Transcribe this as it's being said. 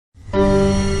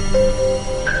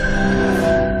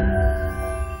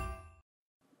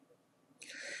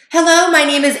my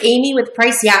name is Amy with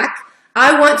PriceYak.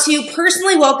 I want to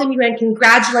personally welcome you and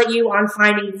congratulate you on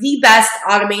finding the best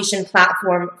automation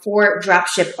platform for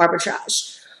dropship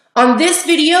arbitrage. On this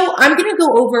video, I'm going to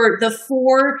go over the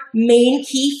 4 main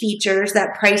key features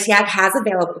that PriceYak has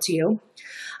available to you.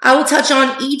 I will touch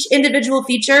on each individual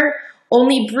feature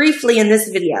only briefly in this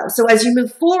video. So as you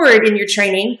move forward in your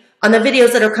training on the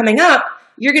videos that are coming up,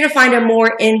 you're going to find a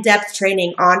more in-depth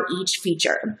training on each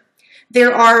feature.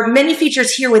 There are many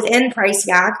features here within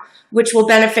PriceYak which will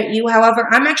benefit you. However,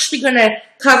 I'm actually going to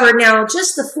cover now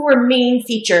just the 4 main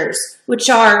features, which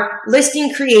are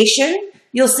listing creation.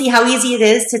 You'll see how easy it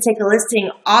is to take a listing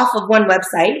off of one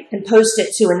website and post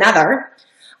it to another.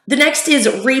 The next is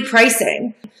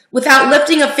repricing. Without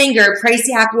lifting a finger,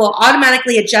 PriceYak will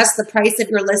automatically adjust the price of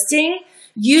your listing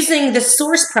using the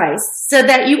source price so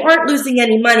that you aren't losing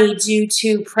any money due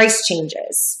to price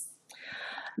changes.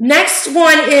 Next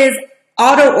one is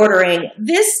auto ordering.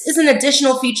 This is an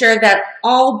additional feature that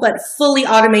all but fully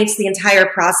automates the entire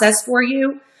process for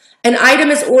you. An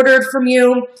item is ordered from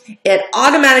you, it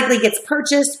automatically gets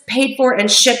purchased, paid for,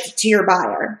 and shipped to your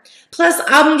buyer. Plus,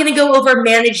 I'm going to go over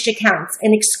managed accounts,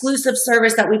 an exclusive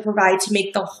service that we provide to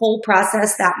make the whole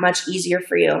process that much easier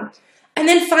for you. And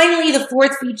then finally, the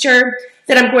 4th feature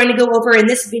that I'm going to go over in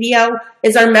this video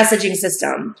is our messaging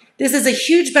system. This is a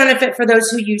huge benefit for those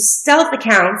who use stealth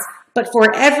accounts, but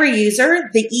for every user,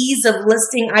 the ease of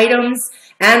listing items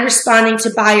and responding to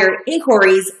buyer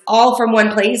inquiries all from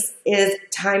one place is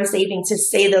time-saving to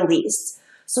say the least.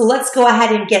 So let's go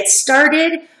ahead and get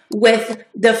started with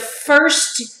the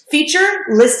first feature,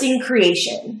 listing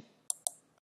creation.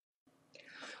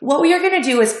 What we are going to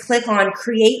do is click on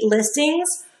Create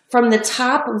Listings from the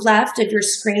top left of your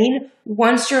screen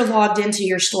once you're logged into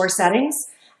your store settings,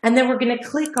 and then we're going to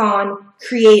click on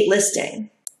Create Listing.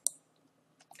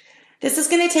 This is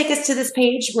going to take us to this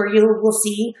page where you will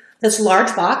see this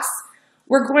large box.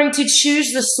 We're going to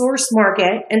choose the source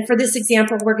market, and for this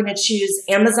example, we're going to choose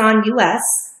Amazon US.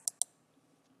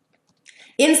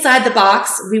 Inside the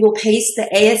box, we will paste the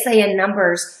ASIN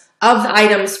numbers of the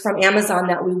items from Amazon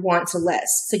that we want to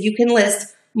list. So you can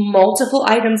list multiple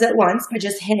items at once by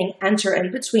just hitting enter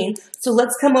in between. So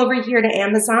let's come over here to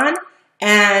Amazon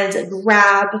and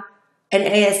grab an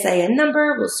ASIN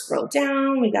number. We'll scroll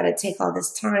down. We got to take all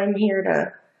this time here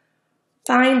to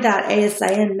find that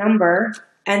ASIN number,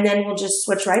 and then we'll just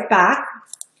switch right back.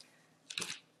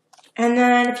 And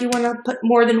then if you want to put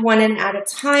more than one in at a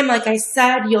time, like I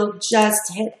said, you'll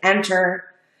just hit enter,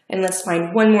 and let's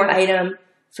find one more item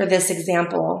for this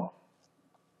example.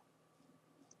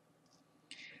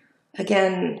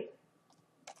 Again,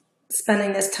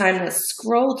 spending this time to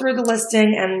scroll through the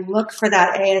listing and look for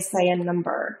that ASIN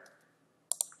number.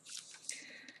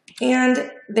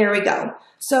 And there we go.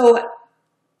 So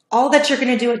all that you're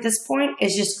going to do at this point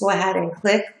is just go ahead and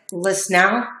click List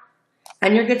Now,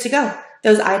 and you're good to go.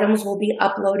 Those items will be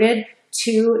uploaded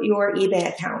to your eBay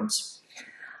account.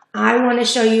 I want to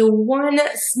show you one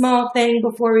small thing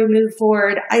before we move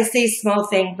forward. I say small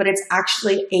thing, but it's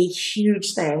actually a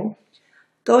huge thing.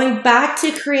 Going back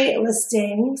to Create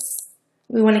Listings,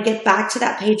 we want to get back to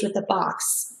that page with the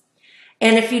box.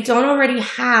 And if you don't already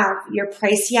have your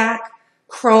PriceYak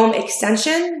Chrome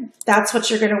extension, that's what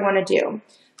you're going to want to do.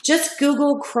 Just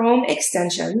Google Chrome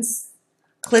extensions,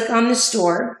 click on the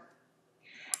store,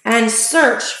 and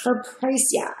search for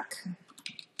PriceYak.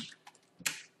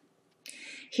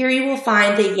 Here you will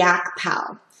find the Yak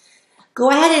Pal. Go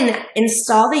ahead and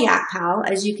install the Yak Pal.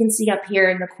 As you can see up here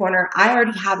in the corner, I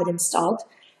already have it installed.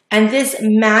 And this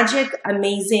magic,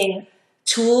 amazing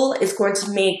tool is going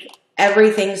to make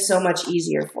everything so much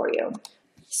easier for you.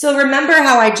 So remember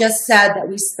how I just said that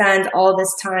we spend all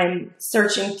this time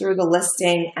searching through the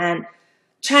listing and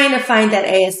trying to find that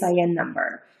ASIN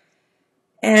number.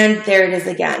 And there it is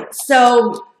again.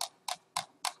 So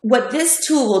what this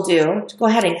tool will do, go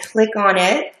ahead and click on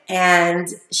it and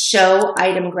show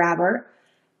item grabber,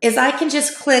 is I can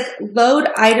just click load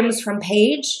items from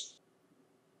page,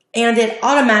 and it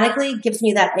automatically gives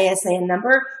me that ASIN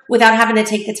number without having to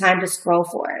take the time to scroll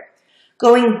for it.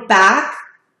 Going back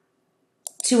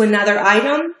to another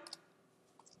item,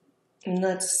 and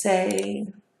let's say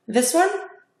this one,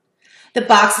 the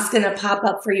box is going to pop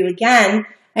up for you again,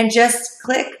 and just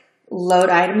click load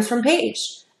items from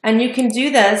page. And you can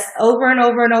do this over and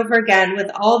over and over again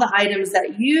with all the items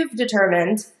that you've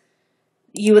determined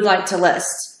you would like to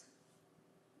list.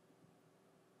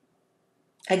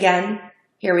 Again,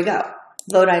 here we go,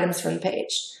 load items from the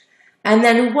page. And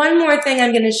then one more thing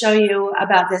I'm going to show you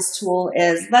about this tool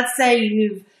is, let's say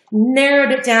you've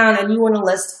narrowed it down and you want to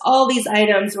list all these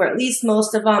items, or at least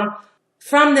most of them,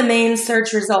 From the main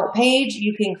search result page,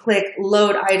 you can click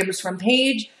Load Items from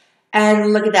Page,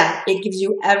 and look at that. It gives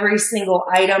you every single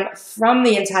item from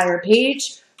the entire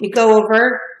page. You go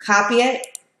over, copy it,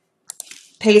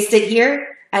 paste it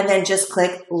here, and then just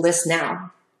click List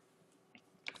Now.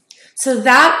 So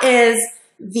that is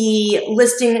the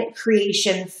listing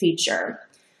creation feature.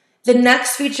 The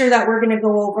next feature that we're going to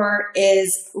go over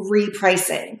is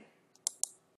repricing.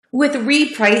 With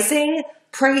repricing,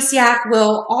 PriceYak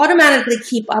will automatically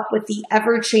keep up with the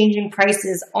ever-changing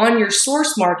prices on your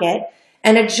source market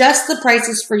and adjust the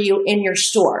prices for you in your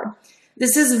store.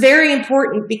 This is very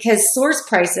important because source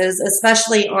prices,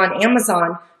 especially on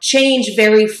Amazon, change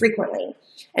very frequently.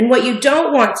 And what you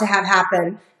don't want to have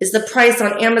happen is the price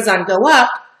on Amazon go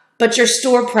up, but your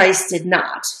store price did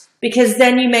not, because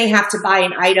then you may have to buy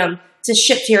an item to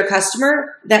ship to your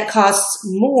customer that costs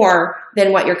more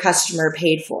than what your customer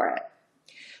paid for it.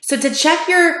 So to check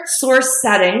your source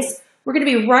settings, we're going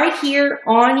to be right here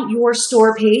on your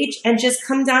store page and just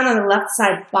come down on the left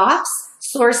side box,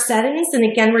 source settings. And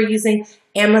again, we're using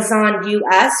Amazon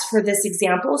US for this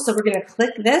example. So we're going to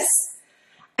click this.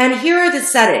 And here are the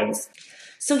settings.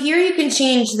 So here you can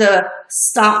change the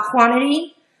stock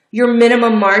quantity, your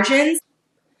minimum margins,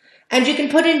 and you can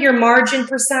put in your margin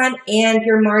percent and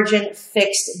your margin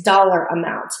fixed dollar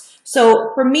amount.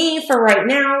 So for me, for right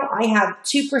now, I have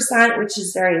 2%, which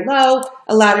is very low.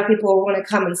 A lot of people will want to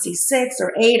come and see 6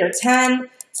 or 8 or 10.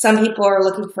 Some people are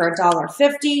looking for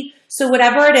 $1.50. So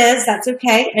whatever it is, that's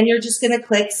okay. And you're just going to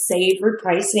click Save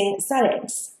Repricing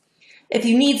Settings. If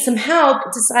you need some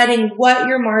help deciding what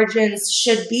your margins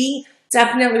should be,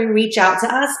 definitely reach out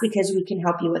to us because we can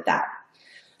help you with that.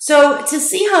 So to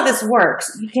see how this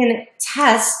works, you can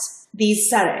test these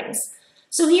settings.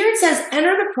 So here it says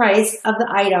enter the price of the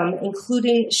item,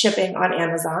 including shipping on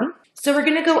Amazon. So we're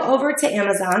going to go over to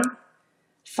Amazon,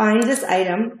 find this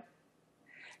item.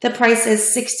 The price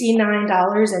is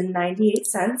 $69.98,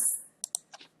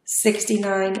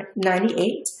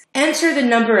 $69.98. Enter the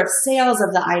number of sales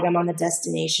of the item on the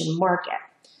destination market,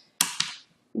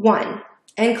 1,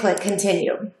 and click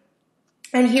continue.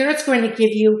 And here it's going to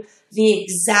give you the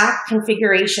exact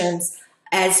configurations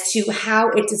as to how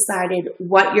it decided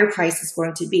what your price is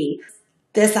going to be.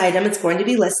 This item is going to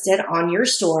be listed on your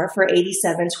store for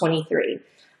 $87.23.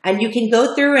 And you can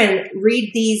go through and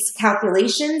read these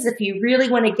calculations if you really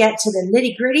want to get to the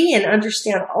nitty-gritty and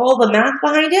understand all the math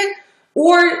behind it.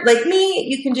 Or like me,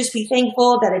 you can just be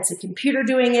thankful that it's a computer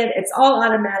doing it. It's all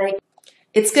automatic.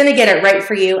 It's going to get it right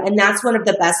for you. And that's one of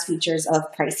the best features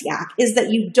of PriceYak, is that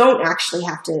you don't actually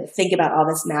have to think about all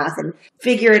this math and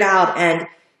figure it out and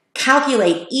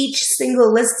calculate each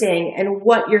single listing and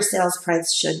what your sales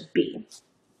price should be.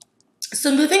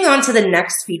 So moving on to the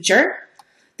next feature.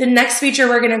 The next feature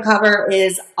we're going to cover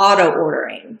is auto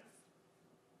ordering.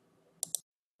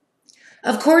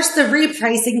 Of course, the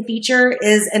repricing feature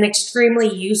is an extremely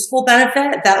useful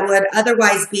benefit that would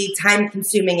otherwise be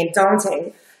time-consuming and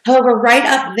daunting. However, right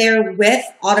up there with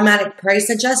automatic price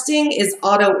adjusting is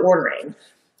auto ordering.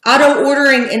 Auto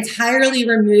ordering entirely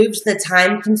removes the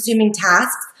time-consuming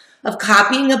tasks of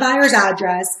copying a buyer's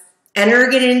address,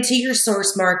 entering it into your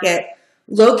source market,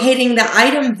 locating the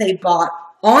item they bought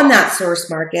on that source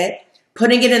market,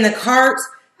 putting it in the cart,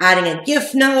 adding a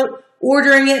gift note,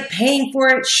 ordering it, paying for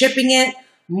it, shipping it,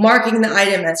 marking the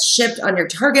item as shipped on your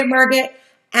target market,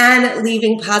 and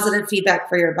leaving positive feedback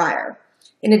for your buyer.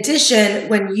 In addition,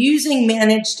 when using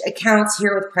managed accounts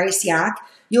here with PriceYak,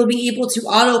 you'll be able to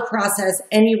auto-process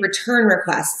any return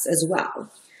requests as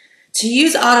well. To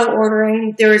use auto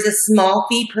ordering, there is a small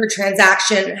fee per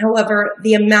transaction. However,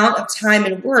 the amount of time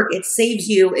and work it saves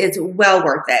you is well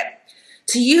worth it.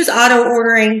 To use auto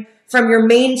ordering from your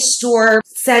main store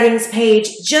settings page,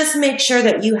 just make sure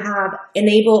that you have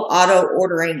Enable Auto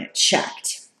Ordering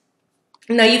checked.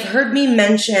 Now, you've heard me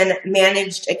mention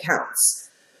managed accounts.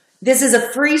 This is a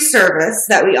free service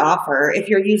that we offer if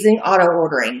you're using auto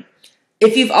ordering.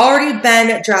 If you've already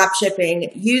been drop shipping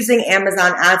using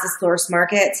Amazon as a source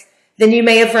market, then you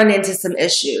may have run into some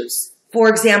issues. For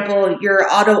example, your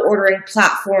auto ordering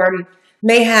platform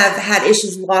may have had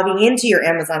issues logging into your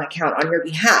Amazon account on your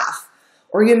behalf,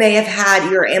 or you may have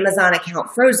had your Amazon account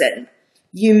frozen.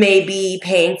 You may be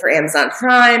paying for Amazon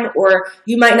Prime, or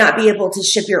you might not be able to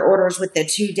ship your orders with the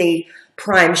 2-day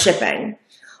Prime shipping.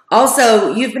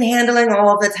 Also, you've been handling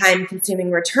all of the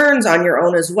time-consuming returns on your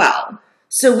own as well.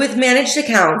 So with managed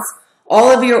accounts,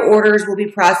 all of your orders will be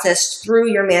processed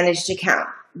through your managed account,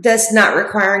 thus not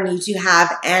requiring you to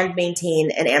have and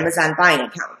maintain an Amazon buying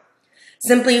account.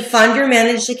 Simply fund your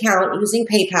managed account using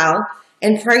PayPal,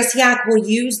 and PriceYak will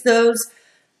use those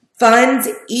funds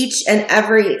each and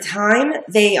every time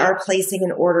they are placing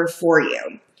an order for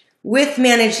you. With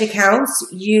managed accounts,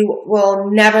 you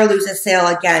will never lose a sale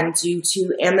again due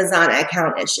to Amazon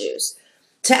account issues.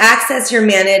 To access your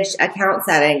managed account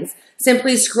settings,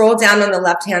 simply scroll down on the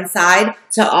left-hand side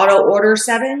to auto order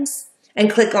settings and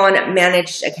click on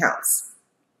managed accounts.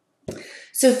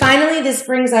 So finally, this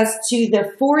brings us to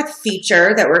the fourth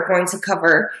feature that we're going to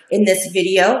cover in this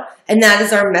video, and that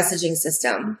is our messaging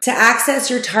system. To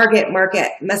access your target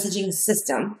market messaging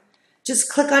system, just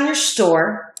click on your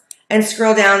store and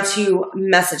scroll down to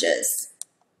messages.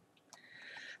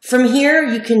 From here,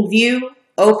 you can view,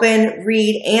 open,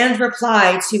 read, and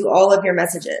reply to all of your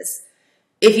messages.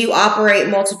 If you operate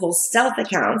multiple stealth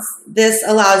accounts, this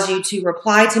allows you to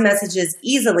reply to messages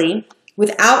easily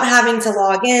without having to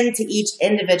log in to each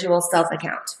individual stealth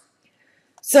account.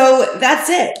 So that's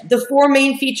it. The four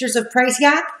main features of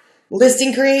PriceYak: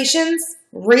 listing creations,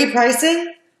 repricing,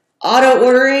 auto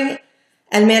ordering,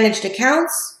 and managed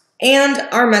accounts, and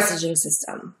our messaging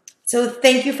system. So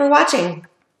thank you for watching.